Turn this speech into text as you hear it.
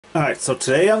Alright, so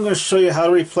today I'm going to show you how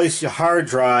to replace your hard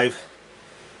drive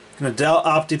in a Dell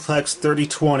OptiPlex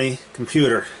 3020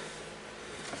 computer.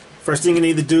 First thing you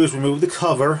need to do is remove the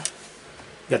cover.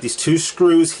 You got these two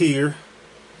screws here.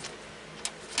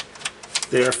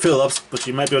 They are Phillips, but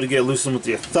you might be able to get loosened with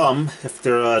your thumb if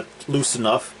they're loose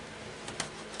enough.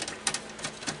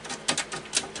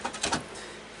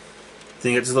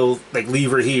 Then you got this little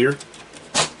lever here.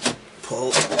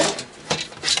 Pull,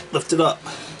 lift it up.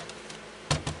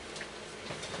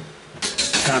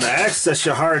 Now to access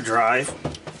your hard drive,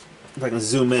 if I can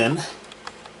zoom in,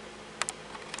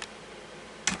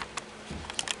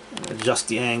 adjust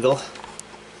the angle.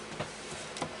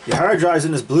 Your hard drive's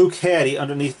in this blue caddy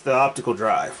underneath the optical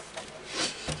drive.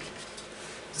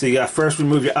 So you got to first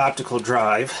remove your optical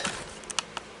drive.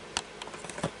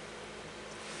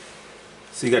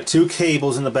 So you got two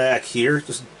cables in the back here.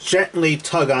 Just gently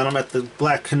tug on them at the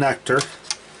black connector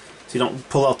so you don't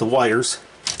pull out the wires.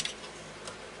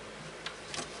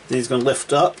 Then he's going to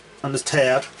lift up on this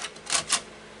tab,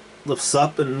 lifts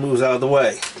up and moves out of the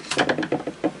way.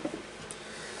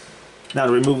 Now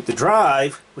to remove the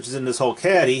drive, which is in this whole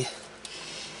caddy,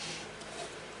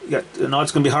 you got, I know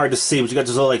it's going to be hard to see, but you got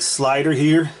this little slider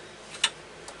here.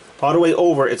 All the way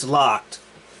over, it's locked.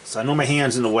 So I know my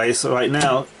hand's in the way, so right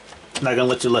now I'm not going to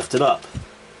let you lift it up.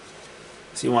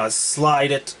 So you want to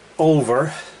slide it over.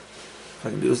 If I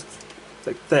can do this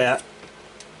like that.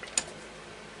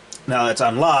 Now that's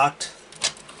unlocked.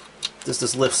 This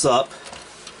just lifts up.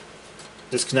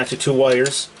 Disconnect your two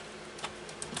wires.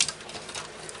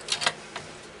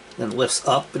 Then lifts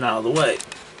up and out of the way.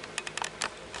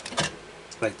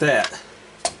 Like that.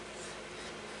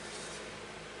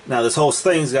 Now this whole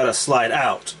thing's got to slide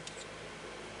out.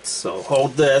 So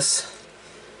hold this.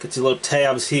 Get your little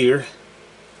tabs here.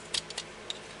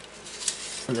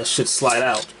 And this should slide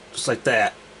out. Just like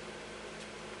that.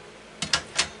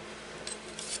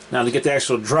 Now to get the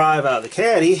actual drive out of the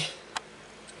caddy,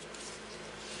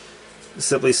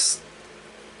 simply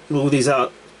move these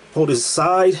out, pull this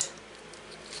aside,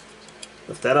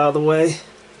 lift that out of the way,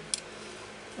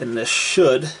 and this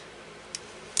should,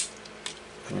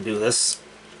 I can do this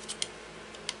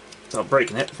without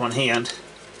breaking it with one hand,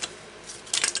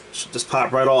 should just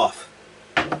pop right off.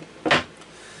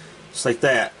 Just like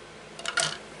that.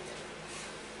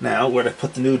 Now where to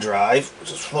put the new drive,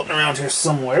 which is floating around here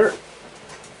somewhere.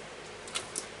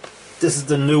 This is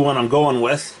the new one I'm going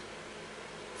with,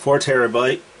 4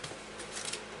 terabyte.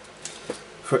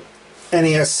 For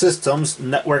NES systems,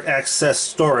 network access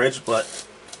storage, but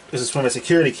this is from a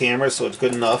security camera, so it's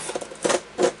good enough.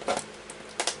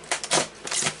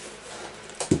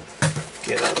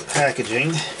 Get out the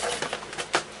packaging.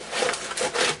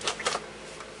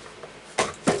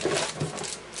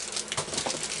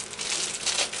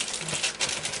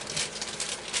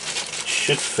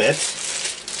 Should fit.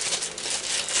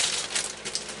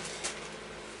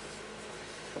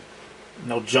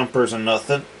 No jumpers or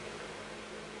nothing.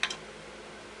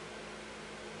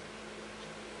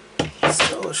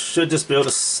 So I should just be able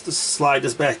to slide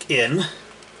this back in.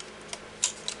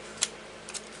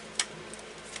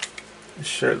 Make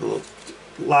sure the little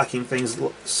locking things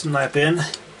snap in.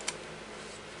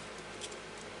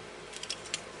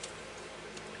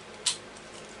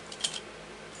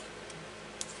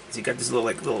 So you got these little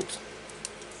little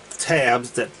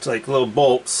tabs that little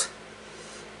bolts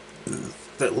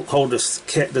that will hold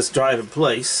this drive in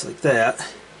place like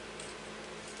that.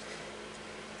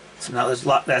 So now let's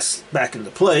lock that back into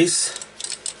place.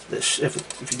 This, if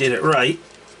you did it right,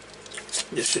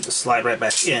 this should just slide right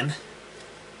back in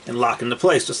and lock into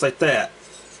place just like that.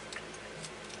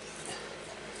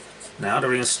 Now to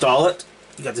reinstall it,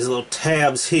 you got these little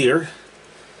tabs here.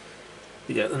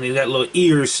 You got little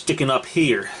ears sticking up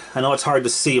here. I know it's hard to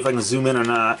see if I can zoom in or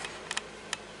not.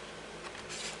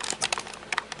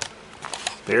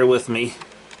 Bear with me.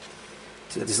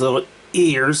 So you got these little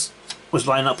ears which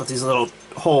line up with these little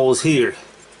holes here.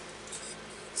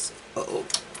 So,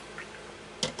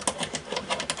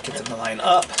 get them to line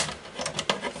up.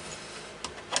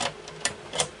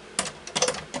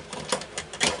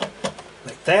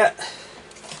 Like that.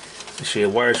 Make sure your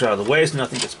wires are out of the way so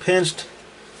nothing gets pinched.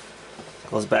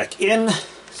 Goes back in,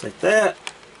 just like that.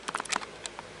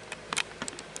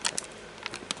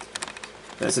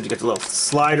 Then so you get the little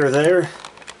slider there.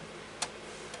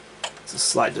 So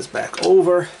slide this back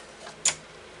over.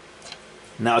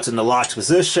 Now it's in the locked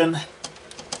position.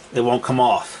 It won't come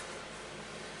off.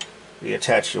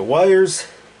 Reattach your wires.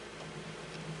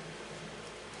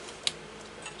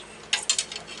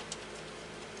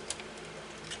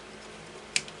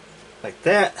 Like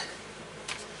that.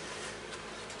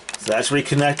 So that's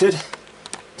reconnected.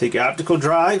 Take your optical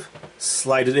drive,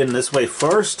 slide it in this way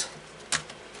first.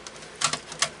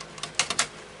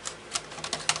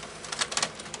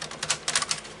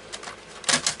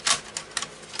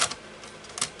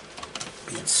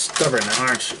 Being stubborn,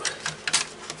 aren't you?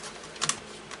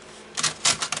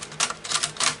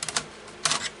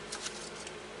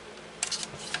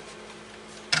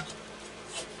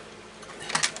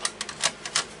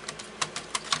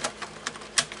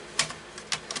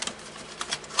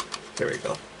 There we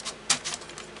go.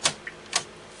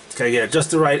 Okay, yeah, just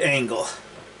the right angle.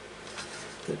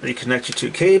 Reconnect your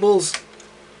two cables.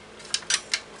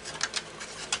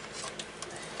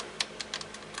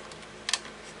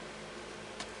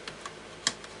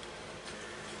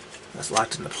 That's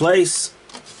locked into place.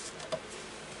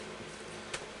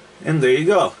 And there you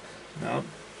go. Now,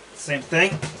 same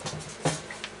thing.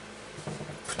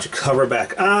 Put your cover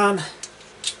back on.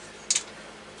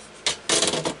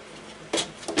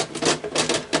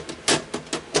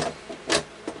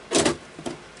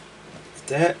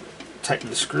 That, tighten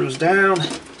the screws down.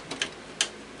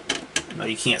 No,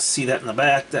 you can't see that in the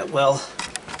back that well.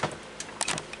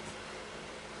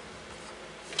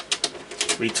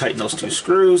 Retighten those two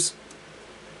screws.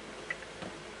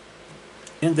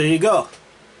 And there you go.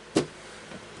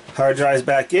 Hard drive's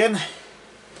back in.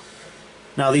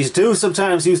 Now these do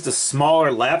sometimes use the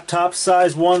smaller laptop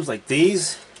size ones like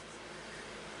these.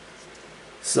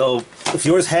 So if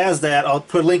yours has that, I'll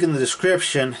put a link in the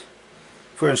description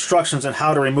for instructions on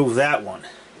how to remove that one,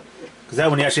 because that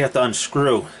one you actually have to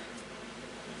unscrew.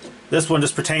 This one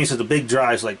just pertains to the big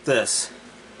drives like this.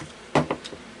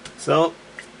 So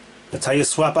that's how you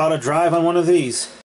swap out a drive on one of these.